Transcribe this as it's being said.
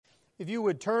If you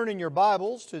would turn in your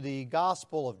Bibles to the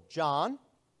Gospel of John,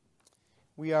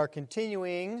 we are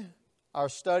continuing our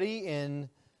study in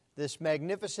this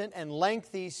magnificent and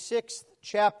lengthy 6th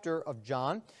chapter of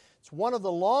John. It's one of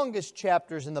the longest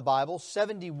chapters in the Bible,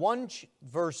 71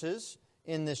 verses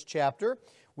in this chapter.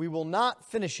 We will not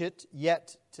finish it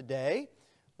yet today.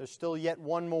 There's still yet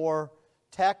one more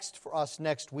text for us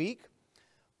next week.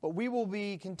 But we will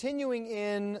be continuing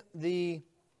in the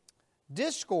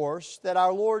discourse that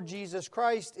our Lord Jesus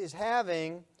Christ is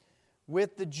having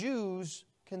with the Jews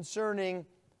concerning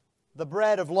the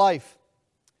bread of life.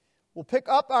 We'll pick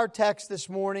up our text this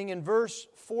morning in verse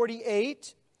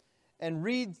 48 and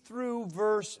read through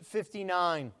verse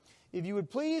 59. If you would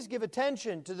please give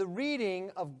attention to the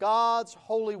reading of God's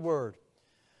holy word.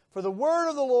 For the word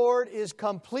of the Lord is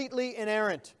completely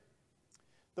inerrant.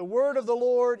 The word of the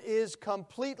Lord is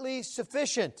completely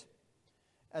sufficient.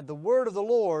 And the word of the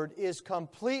Lord is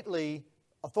completely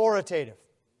authoritative.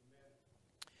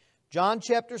 John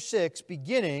chapter 6,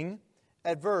 beginning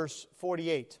at verse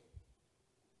 48.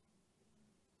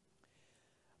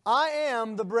 I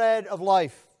am the bread of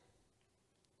life.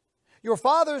 Your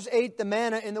fathers ate the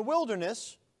manna in the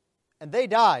wilderness, and they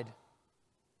died.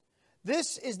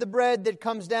 This is the bread that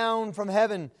comes down from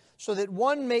heaven, so that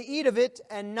one may eat of it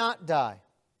and not die.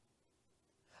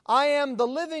 I am the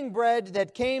living bread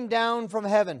that came down from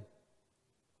heaven.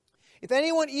 If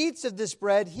anyone eats of this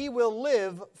bread, he will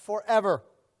live forever.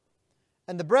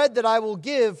 And the bread that I will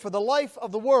give for the life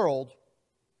of the world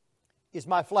is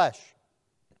my flesh.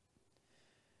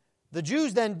 The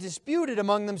Jews then disputed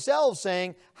among themselves,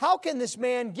 saying, How can this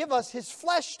man give us his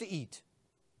flesh to eat?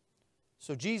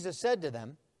 So Jesus said to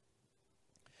them,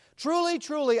 Truly,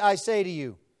 truly, I say to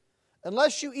you,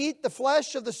 unless you eat the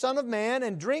flesh of the Son of Man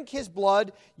and drink His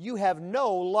blood, you have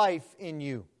no life in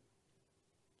you.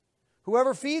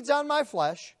 Whoever feeds on my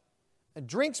flesh and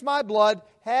drinks my blood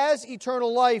has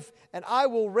eternal life, and I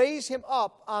will raise him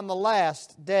up on the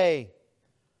last day.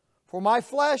 For my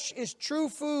flesh is true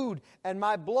food, and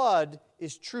my blood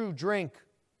is true drink.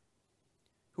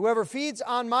 Whoever feeds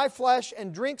on my flesh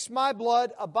and drinks my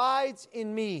blood abides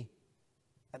in me,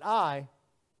 and I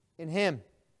in him.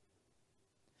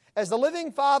 As the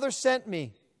living Father sent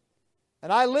me,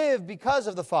 and I live because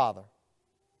of the Father,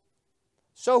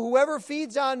 so whoever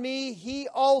feeds on me, he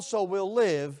also will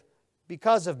live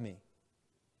because of me.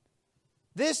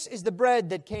 This is the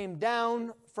bread that came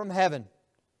down from heaven,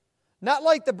 not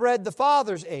like the bread the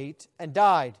fathers ate and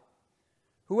died.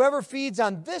 Whoever feeds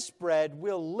on this bread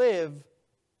will live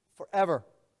forever.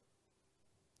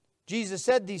 Jesus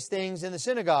said these things in the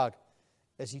synagogue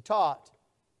as He taught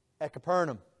at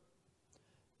Capernaum.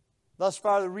 Thus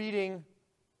far, the reading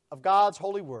of God's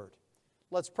holy word.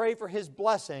 Let's pray for His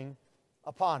blessing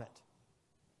upon it.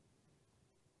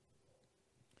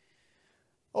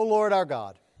 O Lord our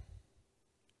God,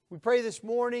 we pray this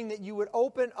morning that You would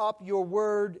open up Your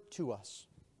word to us.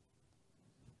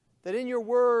 That in Your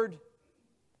word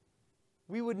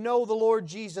we would know the Lord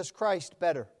Jesus Christ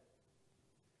better.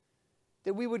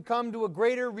 That we would come to a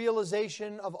greater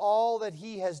realization of all that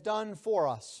He has done for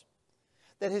us.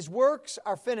 That His works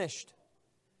are finished,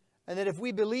 and that if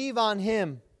we believe on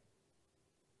Him,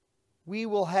 we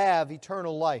will have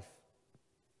eternal life.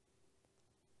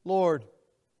 Lord,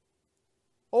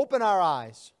 open our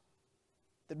eyes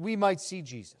that we might see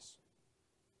Jesus.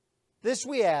 This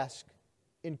we ask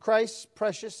in Christ's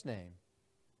precious name.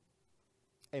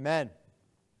 Amen.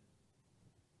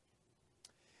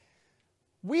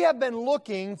 We have been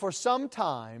looking for some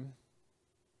time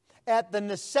at the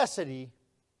necessity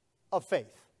of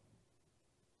faith.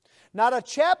 Not a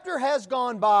chapter has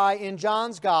gone by in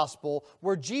John's Gospel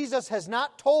where Jesus has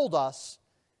not told us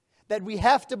that we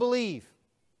have to believe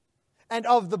and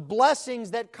of the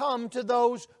blessings that come to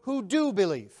those who do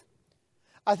believe.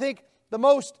 I think the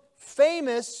most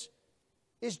famous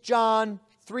is John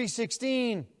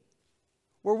 3:16,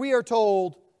 where we are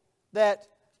told that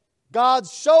God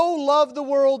so loved the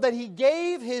world that He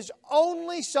gave His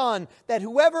only Son, that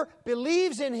whoever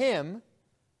believes in Him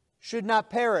should not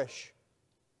perish,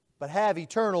 but have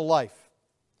eternal life.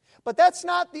 But that's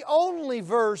not the only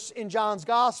verse in John's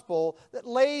Gospel that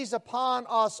lays upon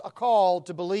us a call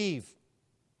to believe.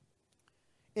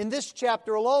 In this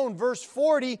chapter alone, verse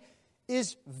 40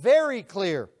 is very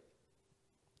clear.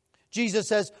 Jesus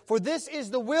says, For this is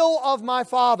the will of my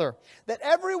Father, that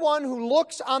everyone who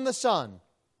looks on the Son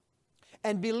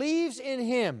and believes in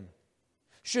Him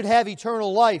should have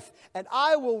eternal life, and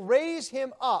I will raise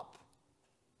him up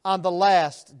on the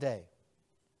last day.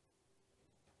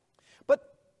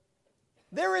 But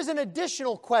there is an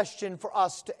additional question for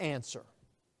us to answer.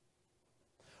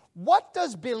 What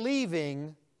does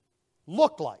believing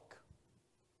look like?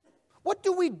 What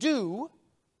do we do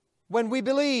when we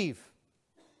believe?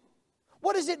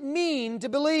 What does it mean to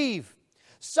believe?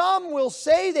 Some will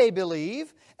say they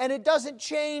believe, and it doesn't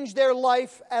change their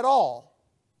life at all.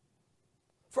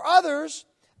 For others,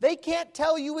 they can't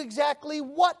tell you exactly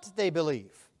what they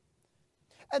believe.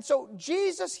 And so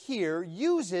Jesus here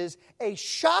uses a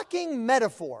shocking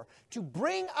metaphor to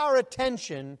bring our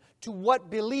attention to what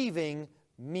believing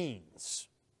means.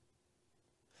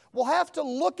 We'll have to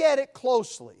look at it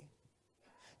closely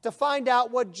to find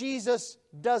out what Jesus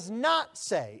does not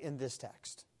say in this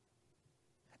text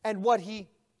and what he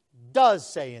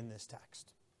does say in this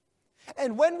text.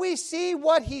 And when we see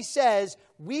what he says,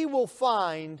 we will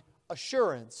find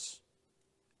assurance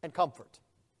and comfort.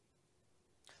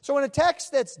 So in a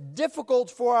text that's difficult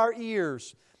for our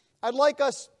ears, I'd like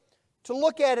us to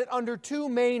look at it under two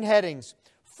main headings.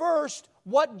 First,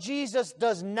 what Jesus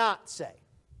does not say.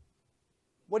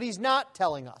 What he's not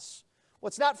telling us.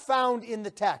 What's not found in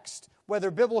the text,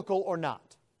 whether biblical or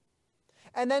not.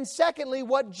 And then secondly,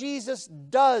 what Jesus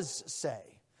does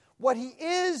say. What he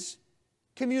is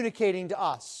communicating to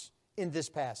us in this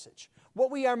passage.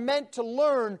 What we are meant to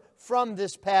learn from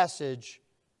this passage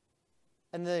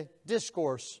and the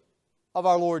discourse of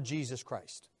our Lord Jesus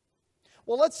Christ.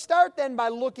 Well, let's start then by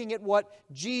looking at what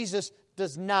Jesus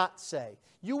does not say.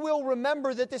 You will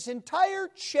remember that this entire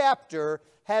chapter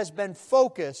has been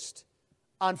focused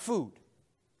on food.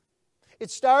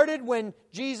 It started when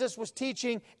Jesus was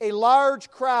teaching a large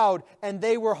crowd and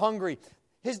they were hungry.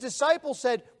 His disciples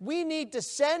said, "We need to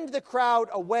send the crowd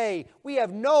away. We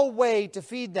have no way to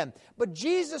feed them." But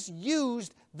Jesus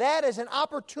used that as an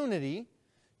opportunity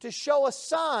to show a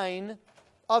sign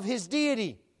of his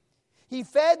deity. He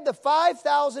fed the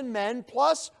 5,000 men,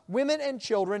 plus women and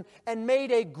children, and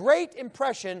made a great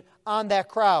impression on that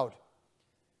crowd.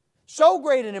 So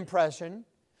great an impression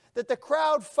that the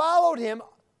crowd followed him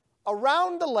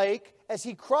around the lake as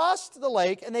he crossed the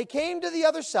lake, and they came to the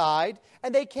other side,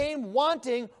 and they came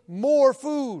wanting more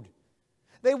food.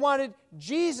 They wanted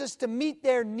Jesus to meet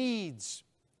their needs,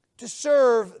 to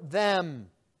serve them.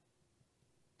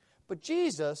 But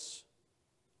Jesus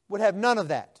would have none of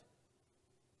that.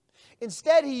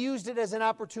 Instead, he used it as an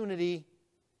opportunity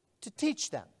to teach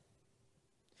them.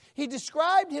 He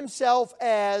described himself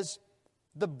as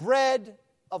the bread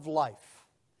of life.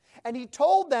 And he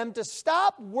told them to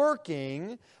stop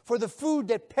working for the food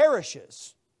that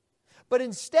perishes, but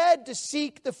instead to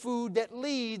seek the food that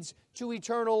leads to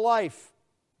eternal life.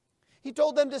 He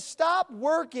told them to stop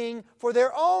working for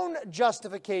their own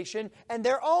justification and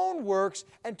their own works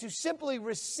and to simply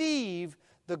receive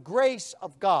the grace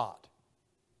of God.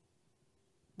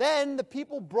 Then the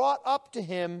people brought up to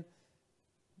him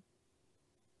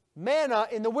manna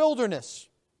in the wilderness.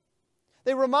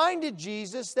 They reminded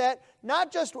Jesus that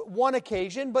not just one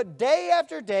occasion, but day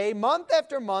after day, month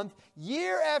after month,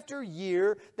 year after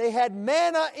year, they had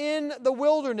manna in the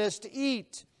wilderness to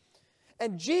eat.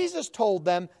 And Jesus told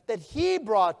them that he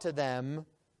brought to them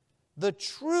the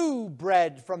true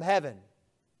bread from heaven.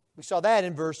 We saw that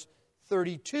in verse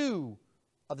 32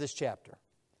 of this chapter.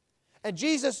 And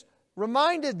Jesus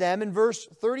reminded them in verse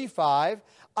 35,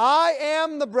 "I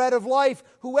am the bread of life.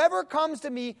 Whoever comes to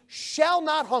me shall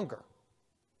not hunger.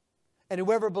 And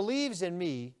whoever believes in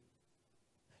me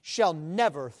shall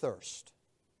never thirst."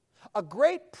 A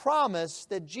great promise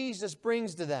that Jesus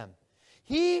brings to them.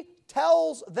 He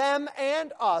tells them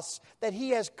and us that he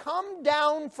has come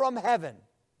down from heaven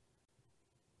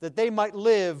that they might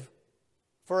live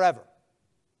forever.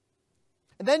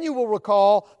 And then you will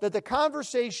recall that the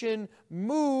conversation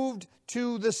moved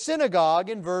to the synagogue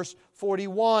in verse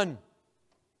 41.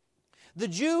 The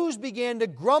Jews began to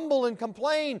grumble and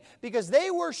complain because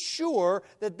they were sure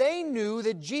that they knew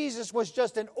that Jesus was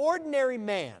just an ordinary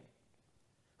man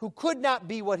who could not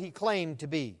be what he claimed to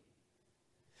be.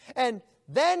 And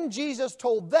then Jesus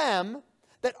told them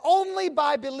that only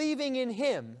by believing in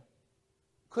him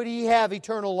could he have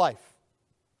eternal life.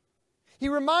 He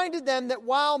reminded them that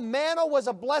while manna was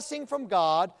a blessing from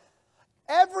God,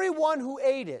 everyone who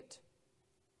ate it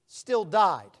still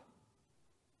died.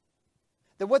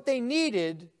 That what they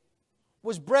needed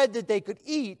was bread that they could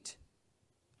eat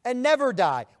and never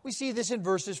die. We see this in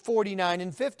verses 49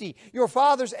 and 50. Your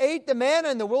fathers ate the manna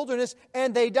in the wilderness,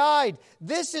 and they died.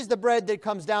 This is the bread that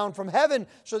comes down from heaven,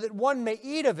 so that one may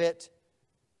eat of it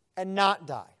and not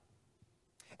die.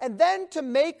 And then to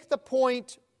make the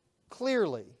point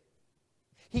clearly,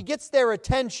 he gets their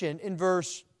attention in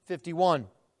verse 51.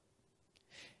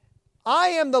 I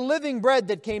am the living bread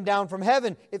that came down from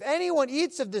heaven. If anyone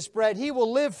eats of this bread, he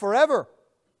will live forever.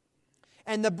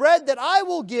 And the bread that I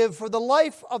will give for the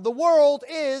life of the world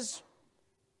is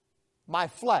my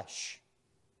flesh.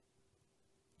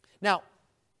 Now,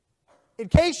 in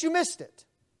case you missed it,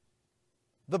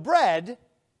 the bread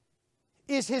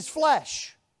is His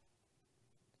flesh.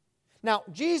 Now,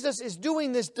 Jesus is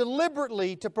doing this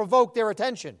deliberately to provoke their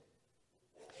attention.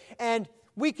 And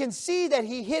we can see that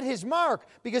He hit His mark,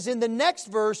 because in the next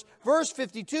verse, verse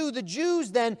 52, the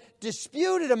Jews then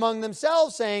disputed among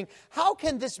themselves, saying, "How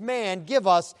can this man give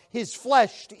us His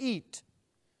flesh to eat?"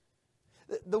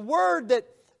 The word that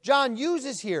John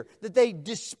uses here, that they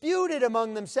disputed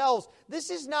among themselves, this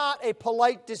is not a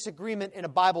polite disagreement in a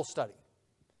Bible study.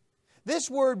 This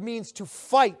word means to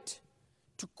fight,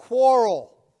 to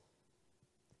quarrel.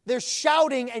 There's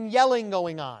shouting and yelling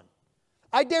going on.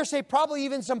 I dare say probably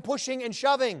even some pushing and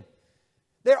shoving.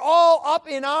 They're all up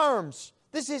in arms.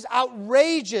 This is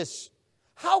outrageous.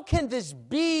 How can this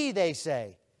be, they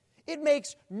say? It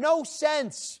makes no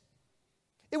sense.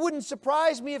 It wouldn't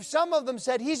surprise me if some of them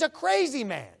said, "He's a crazy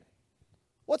man."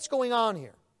 What's going on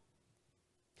here?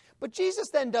 But Jesus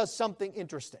then does something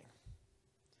interesting.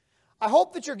 I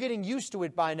hope that you're getting used to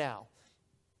it by now.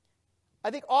 I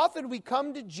think often we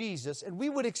come to Jesus and we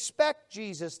would expect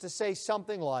Jesus to say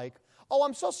something like, "Oh,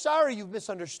 I'm so sorry you've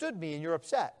misunderstood me and you're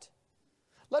upset.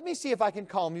 Let me see if I can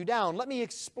calm you down. Let me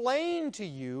explain to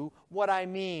you what I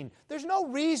mean. There's no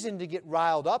reason to get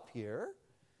riled up here.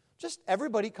 Just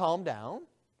everybody calm down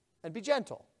and be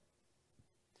gentle."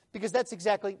 Because that's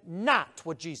exactly not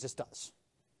what Jesus does.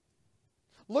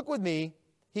 Look with me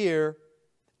here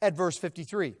at verse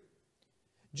 53.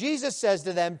 Jesus says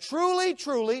to them, "Truly,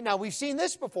 truly," now we've seen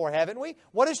this before, haven't we?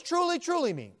 What does truly,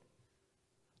 truly mean?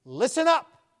 Listen up.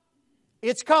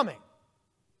 It's coming.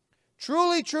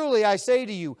 "Truly, truly, I say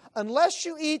to you, unless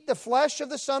you eat the flesh of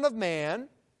the Son of Man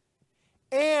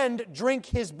and drink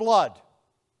His blood,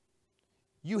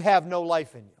 you have no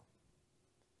life in you."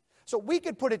 So we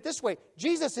could put it this way.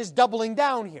 Jesus is doubling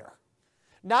down here.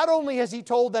 Not only has He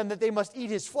told them that they must eat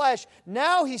His flesh,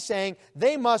 now He's saying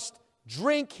they must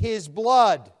drink His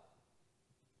blood.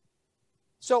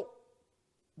 So,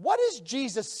 what is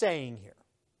Jesus saying here?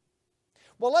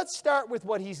 Well, let's start with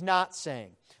what He's not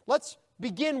saying. Let's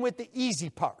begin with the easy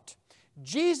part.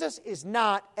 Jesus is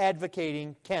not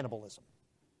advocating cannibalism.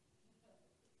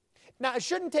 Now, it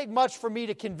shouldn't take much for me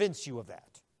to convince you of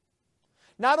that.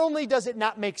 Not only does it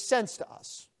not make sense to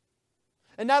us,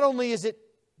 and not only is it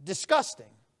disgusting,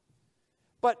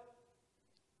 but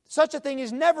such a thing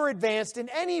is never advanced in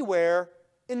anywhere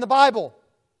in the Bible.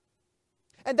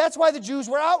 And that's why the Jews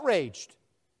were outraged.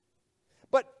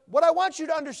 But what I want you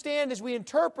to understand as we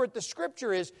interpret the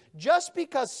Scripture is, just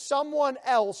because someone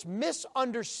else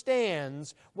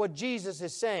misunderstands what Jesus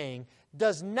is saying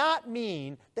does not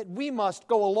mean that we must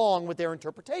go along with their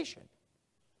interpretation.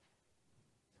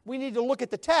 We need to look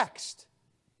at the text.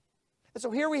 And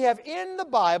so here we have in the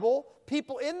Bible,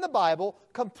 people in the Bible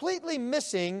completely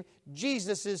missing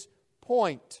Jesus'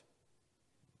 point.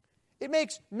 It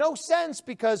makes no sense,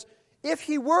 because if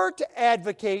He were to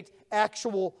advocate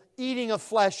actual eating of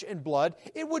flesh and blood,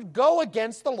 it would go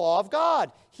against the law of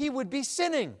God. He would be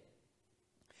sinning.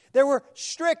 There were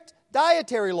strict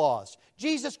dietary laws.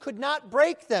 Jesus could not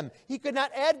break them. He could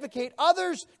not advocate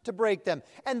others to break them.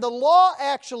 And the law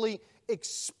actually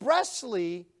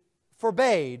expressly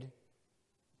forbade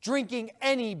drinking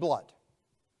any blood.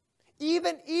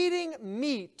 Even eating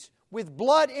meat with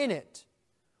blood in it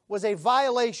was a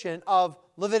violation of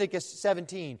Leviticus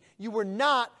 17. You were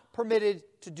not permitted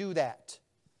to do that.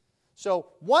 So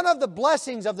one of the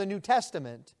blessings of the New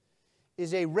Testament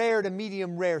is a rare to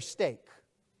medium rare steak.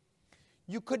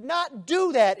 You could not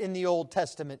do that in the Old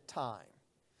Testament time.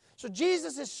 So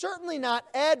Jesus is certainly not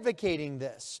advocating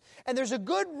this. And there's a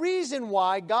good reason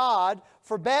why God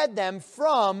forbade them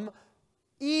from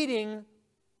eating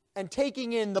and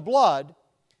taking in the blood.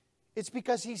 It's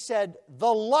because He said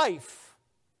the life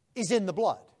is in the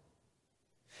blood.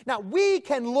 Now, we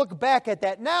can look back at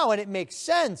that now and it makes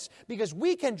sense, because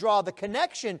we can draw the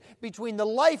connection between the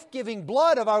life-giving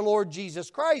blood of our Lord Jesus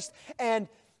Christ and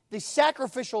the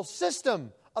sacrificial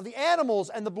system of the animals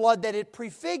and the blood that it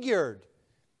prefigured.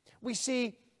 We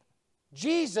see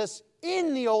Jesus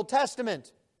in the Old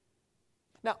Testament.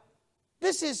 Now,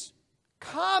 this is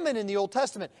common in the Old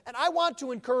Testament, and I want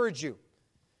to encourage you.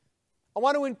 I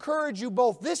want to encourage you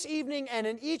both this evening and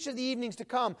in each of the evenings to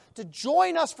come to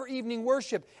join us for evening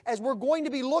worship, as we're going to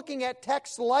be looking at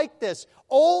texts like this,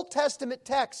 Old Testament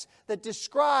texts that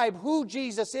describe who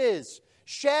Jesus is,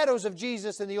 shadows of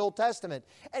Jesus in the Old Testament.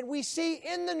 And we see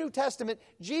in the New Testament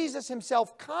Jesus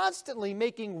Himself constantly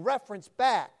making reference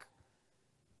back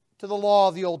to the law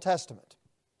of the Old Testament.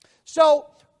 So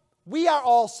we are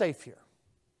all safe here.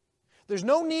 There's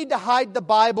no need to hide the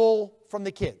Bible from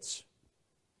the kids.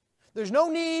 There's no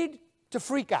need to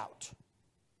freak out.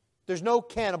 There's no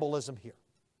cannibalism here.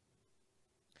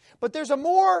 But there's a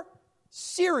more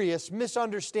serious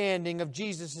misunderstanding of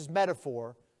Jesus'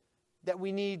 metaphor that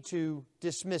we need to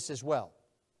dismiss as well.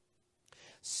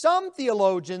 Some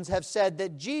theologians have said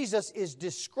that Jesus is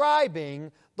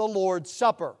describing the Lord's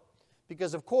Supper,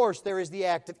 because of course there is the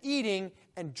act of eating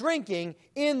and drinking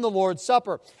in the Lord's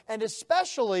Supper. And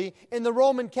especially in the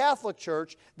Roman Catholic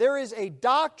Church, there is a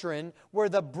doctrine where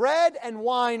the bread and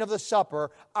wine of the supper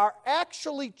are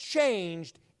actually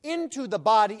changed into the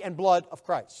body and blood of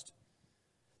Christ.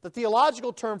 The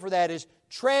theological term for that is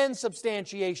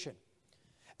transubstantiation.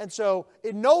 And so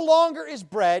it no longer is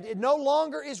bread, it no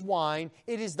longer is wine,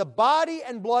 it is the body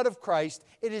and blood of Christ.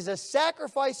 It is a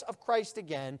sacrifice of Christ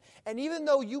again. And even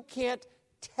though you can't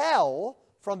tell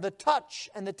from the touch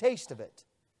and the taste of it,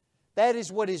 that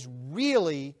is what is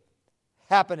really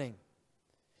happening.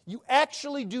 You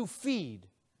actually do feed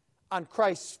on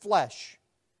Christ's flesh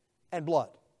and blood.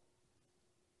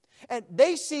 And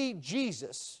they see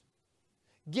Jesus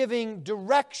giving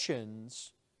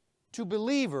directions to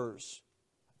believers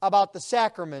about the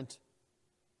sacrament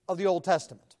of the Old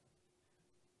Testament.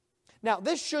 Now,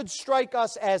 this should strike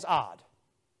us as odd.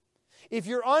 If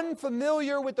you're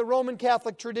unfamiliar with the Roman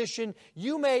Catholic tradition,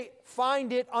 you may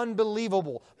find it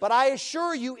unbelievable. But I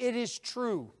assure you it is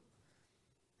true.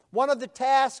 One of the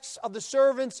tasks of the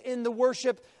servants in the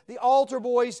worship, the altar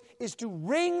boys, is to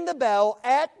ring the bell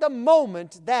at the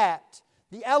moment that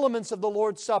the elements of the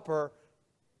Lord's Supper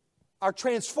are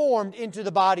transformed into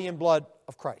the body and blood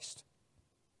of Christ.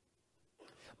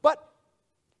 But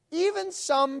even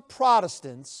some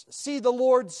Protestants see the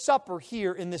Lord's Supper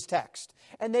here in this text,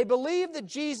 and they believe that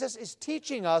Jesus is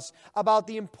teaching us about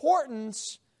the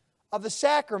importance of the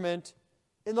sacrament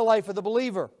in the life of the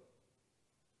believer.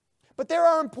 But there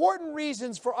are important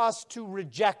reasons for us to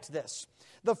reject this.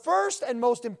 The first and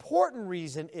most important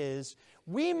reason is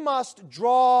we must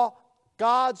draw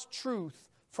God's truth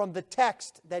from the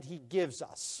text that He gives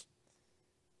us.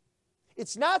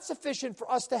 It's not sufficient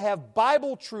for us to have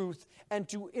Bible truth and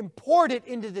to import it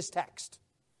into this text.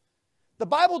 The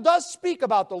Bible does speak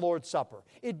about the Lord's Supper.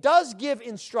 It does give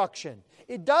instruction.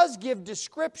 It does give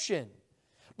description.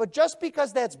 But just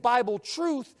because that's Bible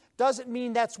truth doesn't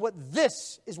mean that's what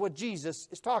this is what Jesus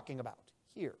is talking about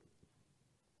here.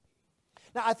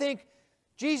 Now, I think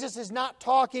Jesus is not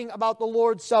talking about the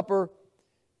Lord's Supper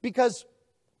because,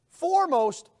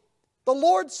 foremost, the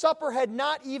Lord's Supper had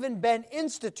not even been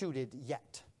instituted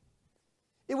yet.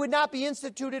 It would not be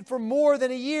instituted for more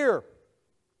than a year.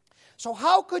 So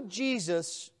how could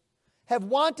Jesus have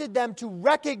wanted them to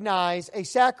recognize a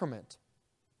sacrament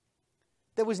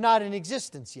that was not in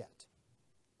existence yet?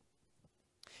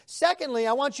 Secondly,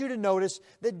 I want you to notice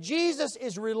that Jesus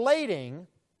is relating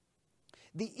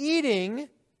the eating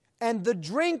and the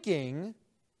drinking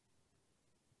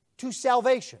to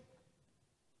salvation.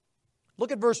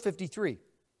 Look at verse 53.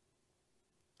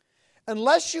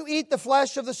 Unless you eat the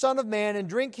flesh of the Son of Man and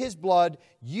drink His blood,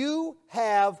 you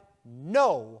have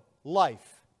no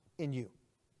life in you.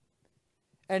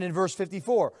 And in verse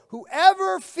 54,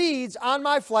 whoever feeds on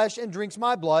my flesh and drinks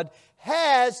my blood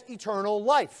has eternal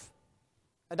life,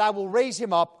 and I will raise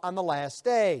him up on the last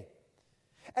day.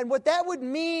 And what that would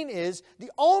mean is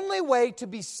the only way to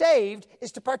be saved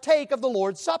is to partake of the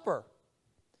Lord's Supper.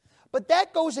 But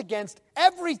that goes against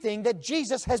everything that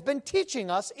Jesus has been teaching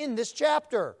us in this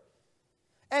chapter.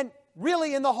 And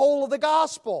really in the whole of the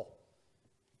gospel.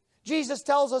 Jesus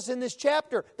tells us in this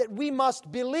chapter that we must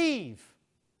believe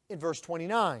in verse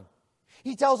 29.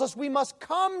 He tells us we must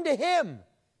come to Him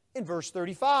in verse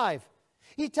 35.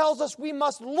 He tells us we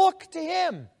must look to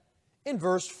Him in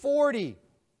verse 40.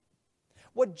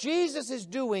 What Jesus is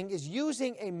doing is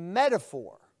using a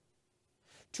metaphor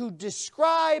to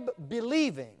describe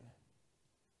believing,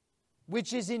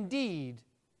 which is indeed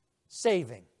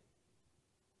saving.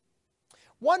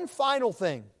 One final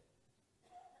thing.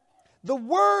 The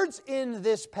words in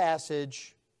this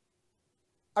passage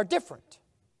are different.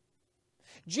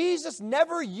 Jesus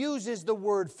never uses the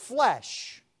word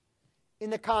flesh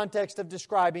in the context of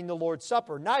describing the Lord's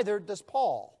Supper. Neither does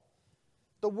Paul.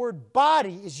 The word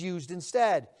body is used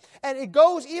instead. And it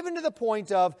goes even to the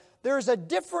point of there's a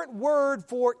different word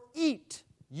for eat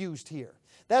used here.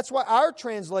 That's why our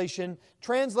translation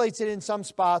translates it in some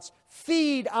spots,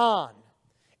 feed on.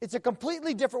 It's a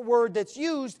completely different word that's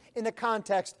used in the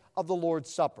context of the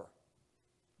Lord's Supper.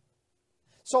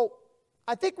 So,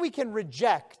 I think we can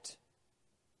reject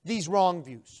these wrong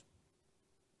views.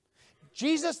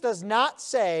 Jesus does not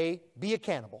say, be a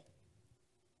cannibal.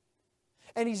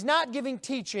 And He's not giving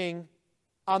teaching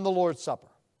on the Lord's Supper.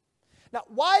 Now,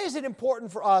 why is it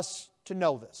important for us to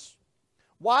know this?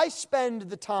 Why spend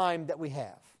the time that we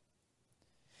have?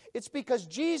 It's because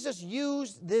Jesus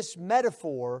used this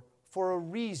metaphor for a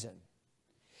reason.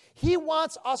 He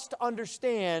wants us to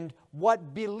understand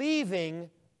what believing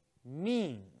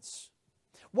means,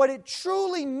 what it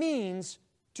truly means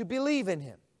to believe in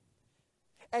Him.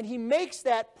 And He makes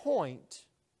that point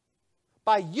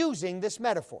by using this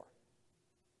metaphor.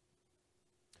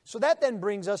 So that then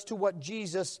brings us to what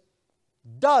Jesus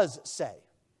does say.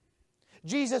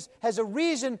 Jesus has a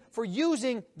reason for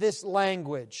using this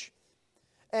language.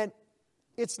 And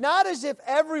it's not as if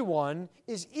everyone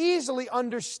is easily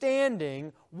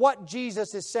understanding what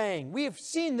Jesus is saying. We have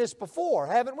seen this before,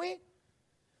 haven't we?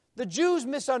 The Jews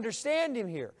misunderstand Him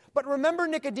here. But remember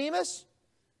Nicodemus?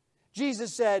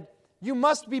 Jesus said, "You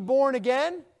must be born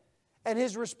again." And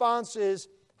his response is,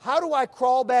 "How do I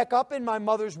crawl back up in my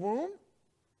mother's womb?"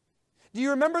 Do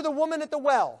you remember the woman at the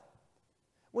well?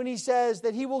 When He says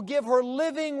that He will give her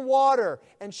living water.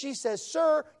 And she says,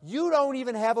 "Sir, you don't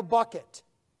even have a bucket.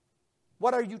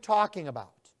 What are you talking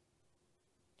about?"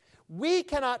 We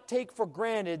cannot take for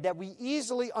granted that we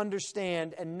easily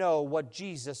understand and know what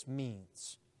Jesus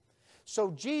means.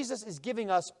 So Jesus is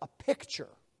giving us a picture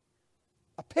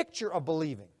of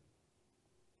believing.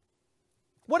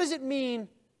 What does it mean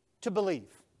to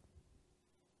believe?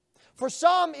 For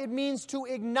some, it means to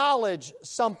acknowledge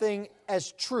something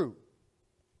as true.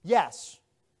 Yes,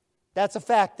 that's a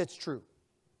fact that's true.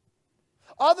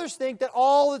 Others think that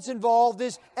all that's involved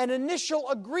is an initial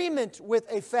agreement with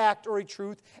a fact or a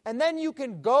truth, and then you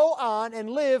can go on and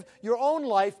live your own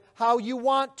life how you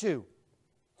want to.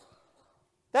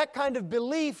 That kind of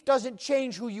belief doesn't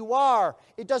change who you are.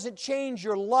 It doesn't change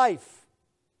your life.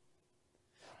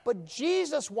 But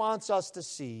Jesus wants us to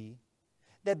see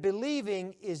that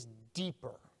believing is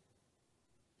deeper.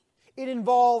 It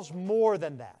involves more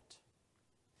than that.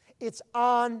 It's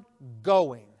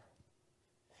ongoing.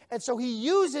 And so He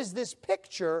uses this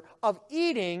picture of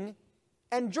eating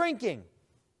and drinking.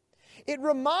 It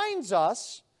reminds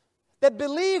us that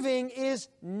believing is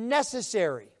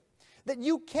necessary, that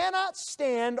you cannot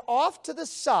stand off to the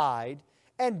side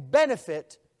and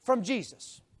benefit from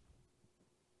Jesus.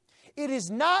 It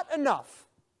is not enough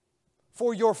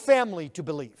for your family to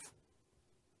believe.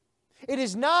 It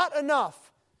is not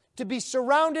enough to be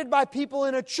surrounded by people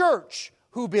in a church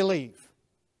who believe.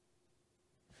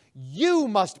 You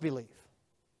must believe.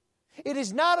 It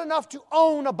is not enough to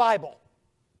own a Bible.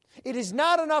 It is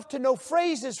not enough to know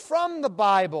phrases from the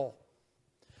Bible.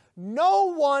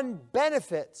 No one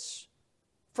benefits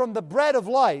from the bread of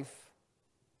life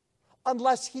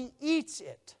unless he eats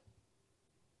it.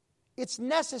 It's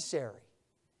necessary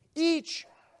each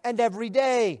and every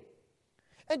day.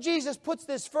 And Jesus puts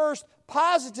this first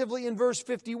positively in verse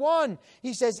 51.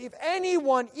 He says, "If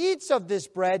anyone eats of this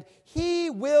bread, he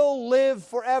will live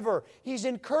forever." He's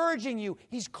encouraging you.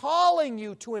 He's calling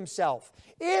you to Himself.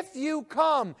 If you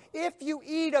come, if you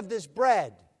eat of this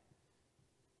bread,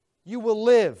 you will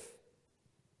live.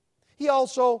 He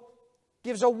also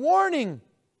gives a warning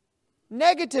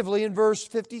negatively in verse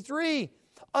 53.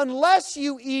 "Unless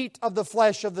you eat of the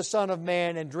flesh of the Son of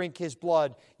Man and drink His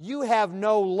blood, you have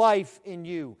no life in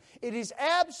you." It is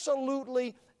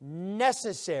absolutely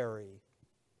necessary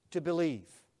to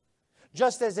believe,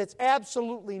 just as it's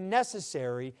absolutely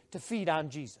necessary to feed on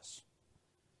Jesus.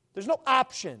 There's no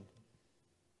option.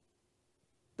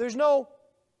 There's no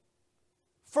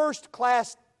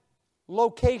first-class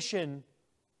location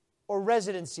or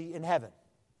residency in heaven.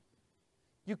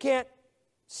 You can't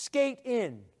skate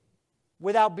in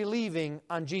without believing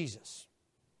on Jesus.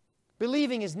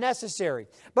 Believing is necessary.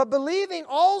 But believing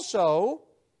also,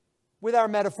 with our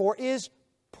metaphor, is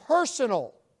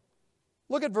personal.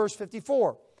 Look at verse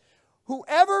 54.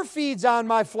 "Whoever feeds on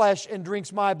my flesh and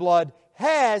drinks my blood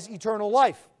has eternal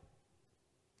life,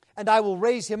 and I will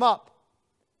raise him up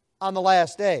on the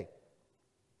last day."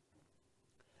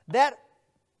 That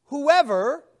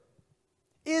whoever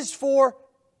is for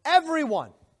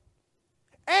everyone.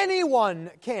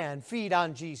 Anyone can feed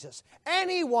on Jesus.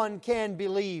 Anyone can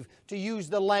believe, to use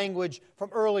the language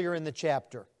from earlier in the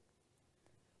chapter.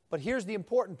 But here's the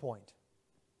important point.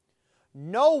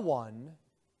 No one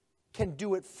can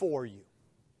do it for you.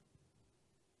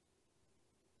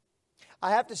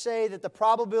 I have to say that the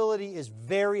probability is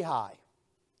very high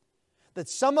that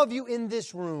some of you in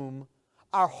this room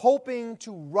are hoping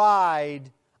to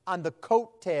ride on the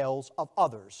coattails of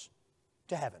others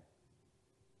to heaven.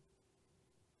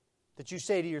 That you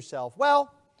say to yourself,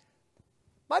 "Well,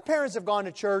 my parents have gone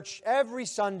to church every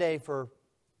Sunday for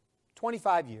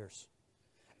 25 years,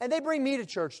 and they bring me to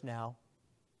church now.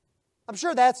 I'm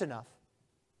sure that's enough."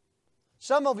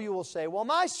 Some of you will say, "Well,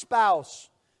 my spouse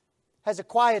has a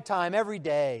quiet time every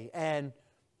day and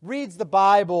reads the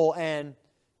Bible and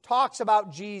talks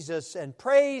about Jesus and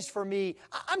prays for me,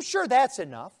 I'm sure that's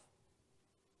enough.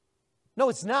 No,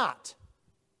 it's not.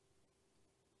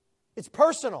 It's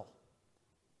personal.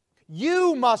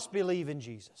 You must believe in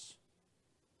Jesus.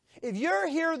 If you're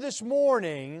here this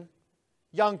morning,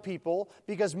 young people,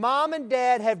 because mom and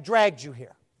dad have dragged you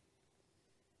here,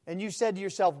 and you said to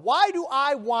yourself, why do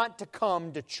I want to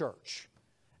come to church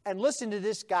and listen to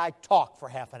this guy talk for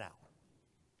half an hour?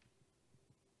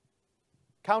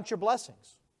 Count your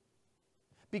blessings.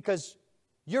 Because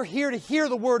you're here to hear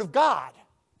the Word of God,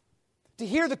 to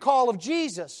hear the call of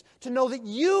Jesus, to know that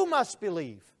you must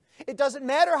believe. It doesn't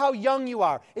matter how young you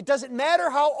are. It doesn't matter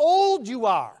how old you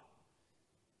are.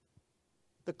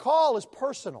 The call is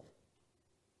personal.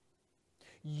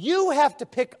 You have to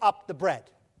pick up the bread.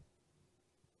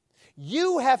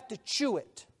 You have to chew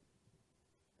it.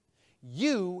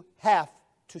 You have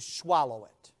to swallow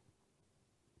it.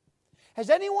 Has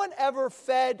anyone ever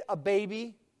fed a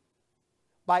baby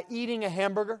by eating a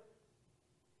hamburger?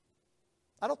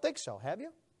 I don't think so. Have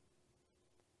you?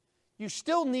 You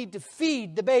still need to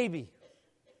feed the baby.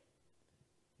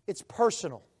 It's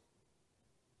personal.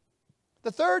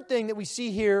 The third thing that we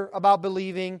see here about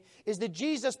believing is that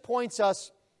Jesus points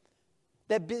us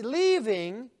that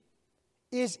believing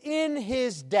is in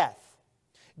His death.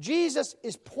 Jesus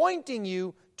is pointing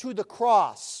you to the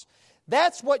cross.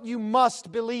 That's what you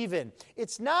must believe in.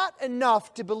 It's not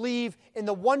enough to believe in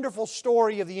the wonderful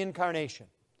story of the incarnation.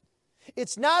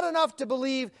 It's not enough to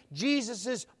believe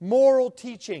Jesus' moral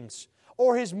teachings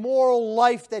or His moral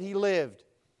life that He lived.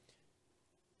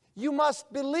 You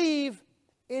must believe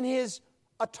in His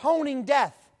atoning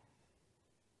death,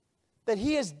 that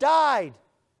He has died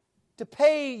to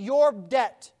pay your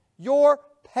debt, your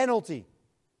penalty.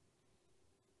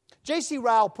 J.C.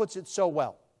 Ryle puts it so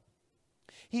well.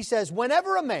 He says,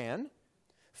 whenever a man,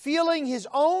 feeling his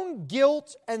own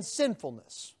guilt and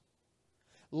sinfulness,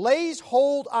 lays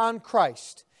hold on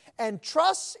Christ and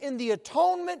trusts in the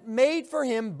atonement made for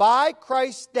him by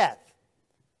Christ's death,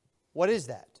 what is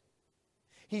that?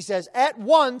 He says, at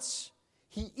once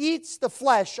he eats the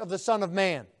flesh of the Son of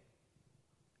Man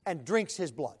and drinks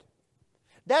His blood.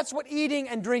 That's what eating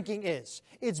and drinking is.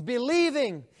 It's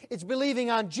believing. It's believing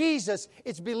on Jesus.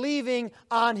 It's believing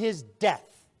on His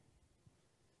death.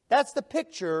 That's the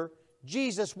picture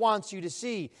Jesus wants you to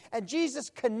see. And Jesus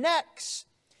connects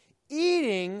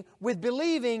eating with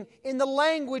believing in the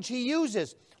language He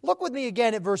uses. Look with me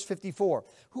again at verse 54.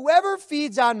 Whoever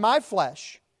feeds on my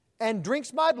flesh and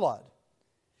drinks my blood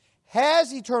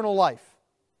has eternal life,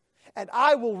 and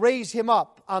I will raise him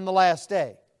up on the last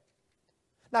day.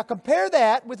 Now compare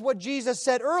that with what Jesus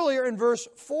said earlier in verse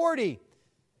 40.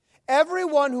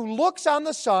 Everyone who looks on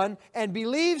the Son and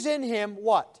believes in Him,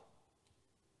 what?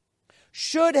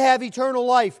 Should have eternal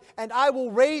life, and I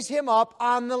will raise him up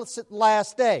on the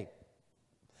last day.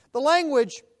 The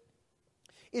language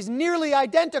is nearly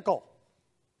identical.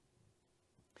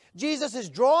 Jesus is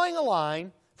drawing a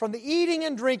line from the eating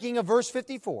and drinking of verse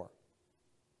 54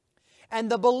 and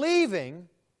the believing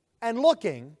and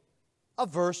looking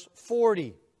of verse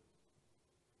 40.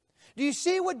 Do you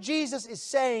see what Jesus is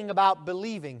saying about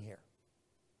believing here?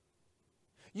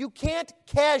 You can't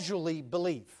casually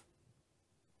believe.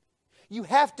 You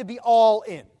have to be all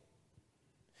in.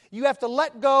 You have to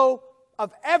let go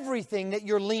of everything that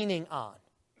you're leaning on.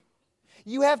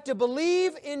 You have to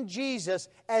believe in Jesus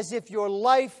as if your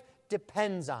life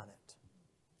depends on it.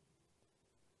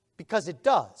 Because it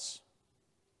does.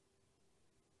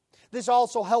 This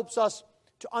also helps us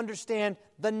to understand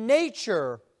the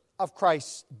nature of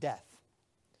Christ's death.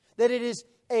 That it is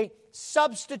a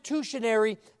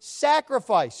substitutionary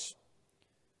sacrifice.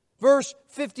 Verse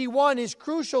 51 is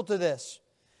crucial to this.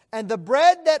 And the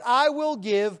bread that I will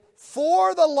give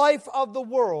for the life of the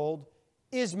world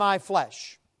is my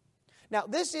flesh. Now,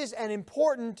 this is an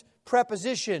important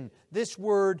preposition, this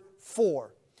word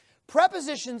for.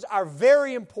 Prepositions are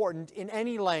very important in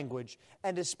any language,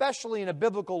 and especially in a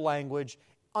biblical language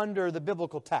under the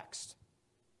biblical text.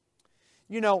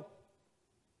 You know,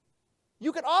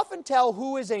 you can often tell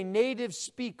who is a native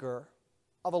speaker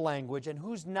of a language and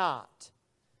who's not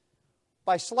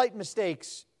by slight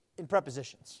mistakes in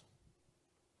prepositions.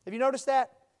 Have you noticed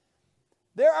that?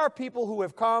 There are people who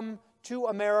have come to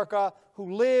America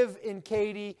who live in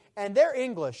Katy, and their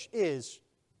English is,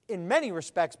 in many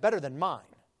respects, better than mine.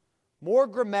 More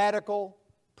grammatical,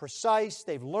 precise,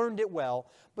 they've learned it well,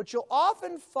 but you'll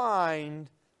often find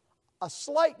a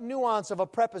slight nuance of a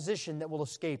preposition that will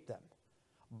escape them.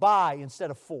 By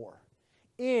instead of for,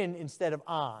 in instead of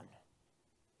on.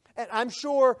 And I'm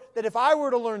sure that if I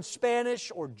were to learn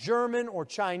Spanish or German or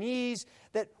Chinese,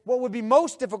 that what would be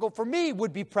most difficult for me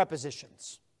would be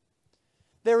prepositions.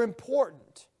 they're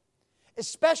important,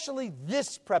 especially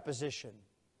this preposition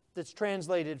that's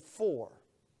translated for.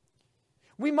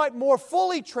 We might more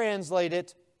fully translate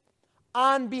it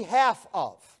on behalf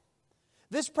of.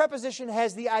 This preposition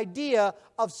has the idea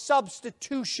of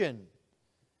substitution.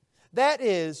 That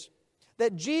is,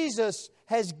 that Jesus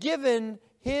has given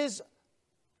His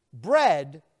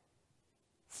bread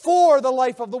for the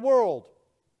life of the world,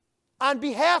 on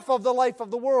behalf of the life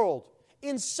of the world,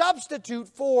 in substitute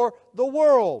for the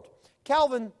world.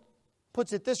 Calvin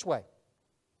puts it this way: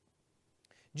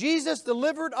 Jesus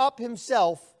delivered up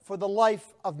Himself for the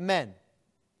life of men,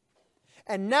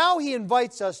 and now He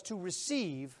invites us to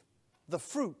receive the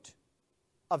fruit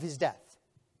of His death.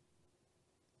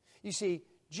 You see,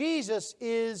 Jesus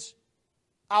is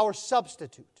our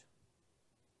substitute.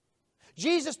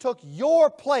 Jesus took your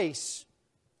place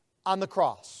on the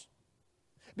cross.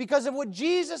 Because of what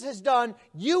Jesus has done,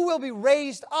 you will be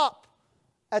raised up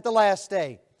at the last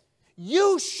day.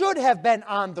 You should have been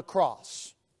on the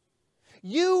cross.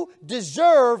 You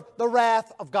deserve the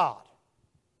wrath of God.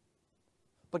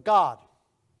 But God,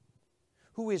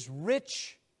 who is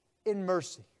rich in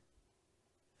mercy,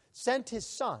 sent His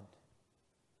Son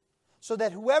so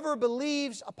that whoever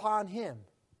believes upon Him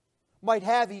might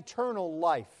have eternal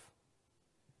life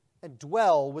and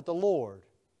dwell with the Lord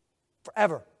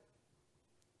forever.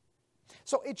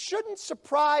 So it shouldn't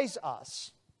surprise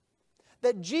us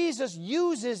that Jesus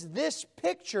uses this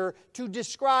picture to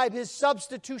describe His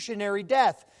substitutionary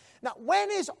death. Now, when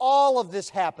is all of this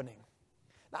happening?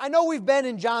 Now, I know we've been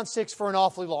in John 6 for an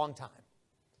awfully long time.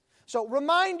 So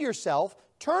remind yourself,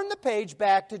 turn the page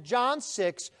back to John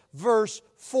 6, verse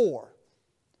 4.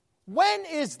 When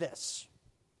is this?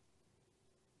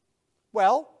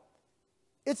 Well,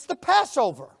 it's the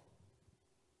Passover.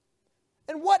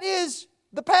 And what is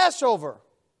the Passover?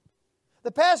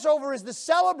 The Passover is the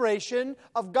celebration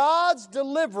of God's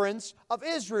deliverance of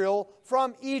Israel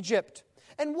from Egypt.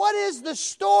 And what is the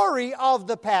story of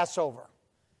the Passover?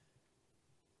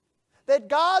 That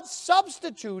God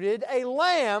substituted a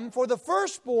lamb for the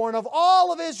firstborn of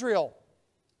all of Israel.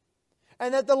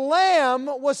 And that the lamb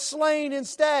was slain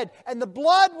instead. And the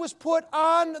blood was put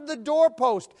on the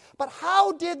doorpost. But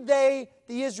how did the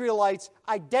Israelites,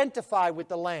 identify with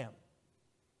the lamb?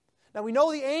 Now we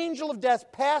know the angel of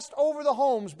death passed over the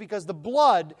homes because the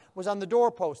blood was on the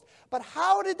doorpost. But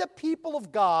how did the people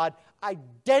of God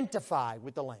identify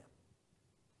with the lamb?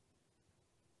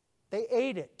 They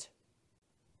ate it.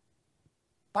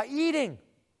 By eating.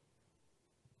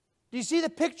 Do you see the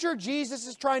picture Jesus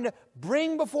is trying to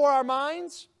bring before our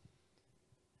minds?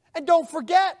 And don't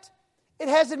forget, it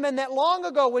hasn't been that long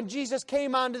ago when Jesus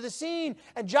came onto the scene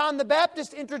and John the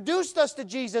Baptist introduced us to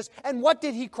Jesus. And what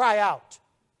did he cry out?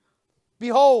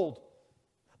 Behold,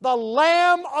 the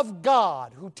Lamb of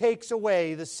God who takes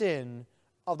away the sin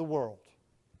of the world.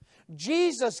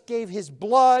 Jesus gave His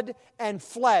blood and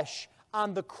flesh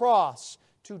on the cross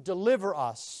to deliver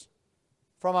us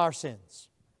from our sins.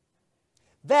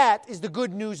 That is the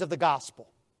good news of the gospel.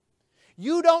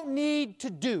 You don't need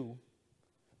to do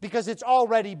because it's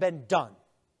already been done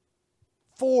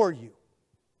for you.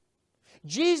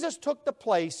 Jesus took the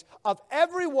place of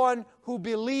everyone who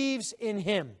believes in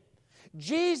Him.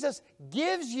 Jesus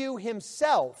gives you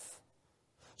Himself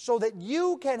so that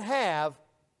you can have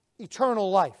eternal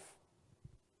life.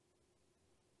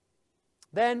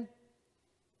 Then,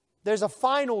 there's a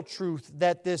final truth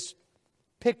that this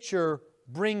picture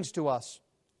brings to us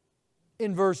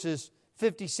in verses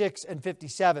 56 and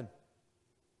 57.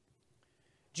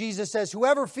 Jesus says,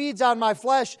 "Whoever feeds on my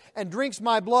flesh and drinks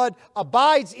my blood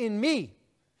abides in me,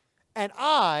 and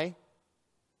I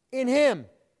in him.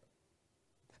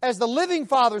 As the living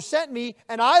Father sent me,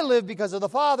 and I live because of the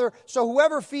Father, so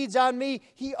whoever feeds on me,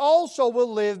 he also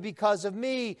will live because of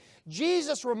me."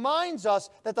 Jesus reminds us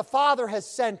that the Father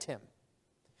has sent Him.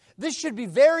 This should be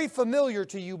very familiar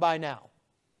to you by now.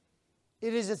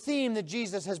 It is a theme that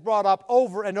Jesus has brought up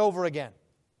over and over again.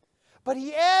 But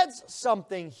He adds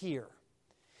something here.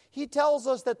 He tells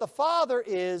us that the Father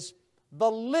is the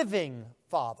living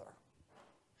Father.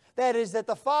 That is, that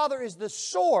the Father is the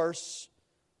source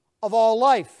of all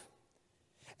life.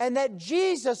 And that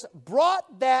Jesus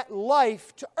brought that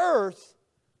life to earth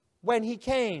when He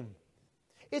came.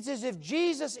 It's as if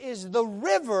Jesus is the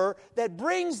river that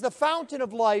brings the fountain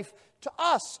of life to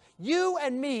us, you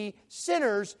and me,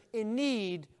 sinners in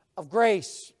need of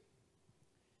grace.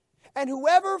 And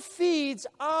whoever feeds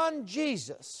on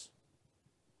Jesus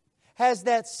has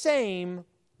that same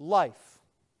life.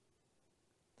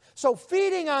 So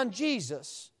feeding on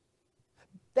Jesus,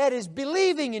 that is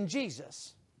believing in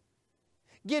Jesus,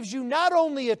 gives you not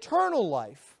only eternal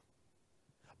life,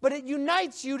 but it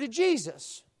unites you to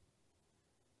Jesus.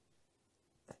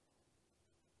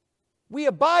 We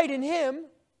abide in Him,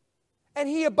 and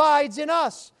He abides in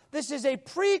us. This is a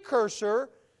precursor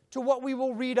to what we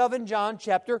will read of in John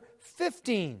chapter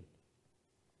 15.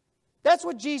 That's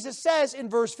what Jesus says in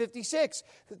verse 56.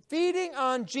 Feeding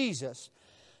on Jesus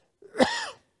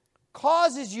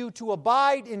causes you to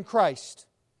abide in Christ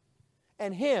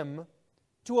and Him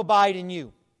to abide in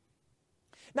you.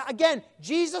 Now again,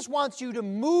 Jesus wants you to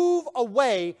move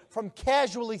away from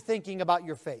casually thinking about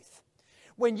your faith.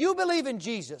 When you believe in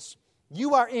Jesus,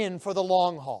 you are in for the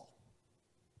long haul.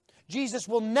 Jesus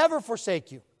will never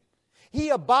forsake you. He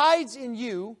abides in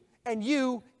you and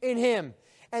you in Him.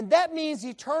 And that means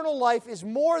eternal life is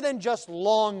more than just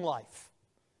long life.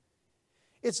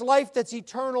 It's life that's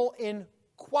eternal in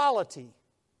quality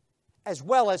as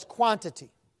well as quantity.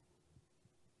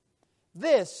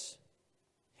 This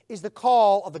is the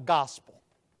call of the gospel.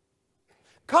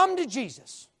 Come to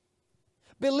Jesus.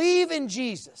 Believe in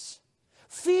Jesus.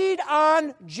 Feed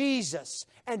on Jesus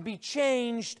and be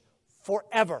changed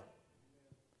forever.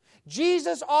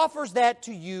 Jesus offers that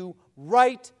to you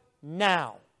right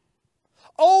now.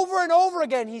 Over and over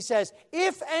again He says,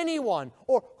 if anyone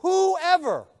or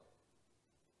whoever.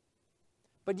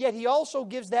 But yet He also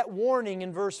gives that warning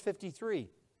in verse 53.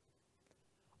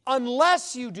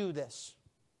 Unless you do this,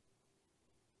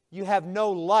 you have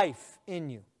no life in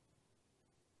you.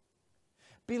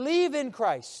 Believe in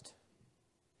Christ,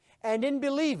 and in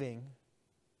believing,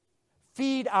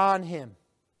 feed on Him.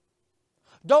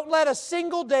 Don't let a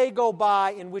single day go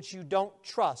by in which you don't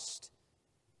trust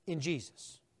in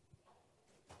Jesus.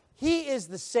 He is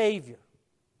the Savior.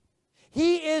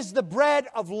 He is the bread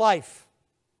of life.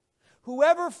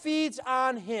 Whoever feeds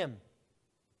on Him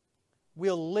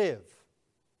will live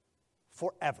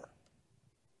forever.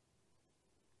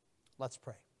 Let's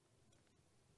pray.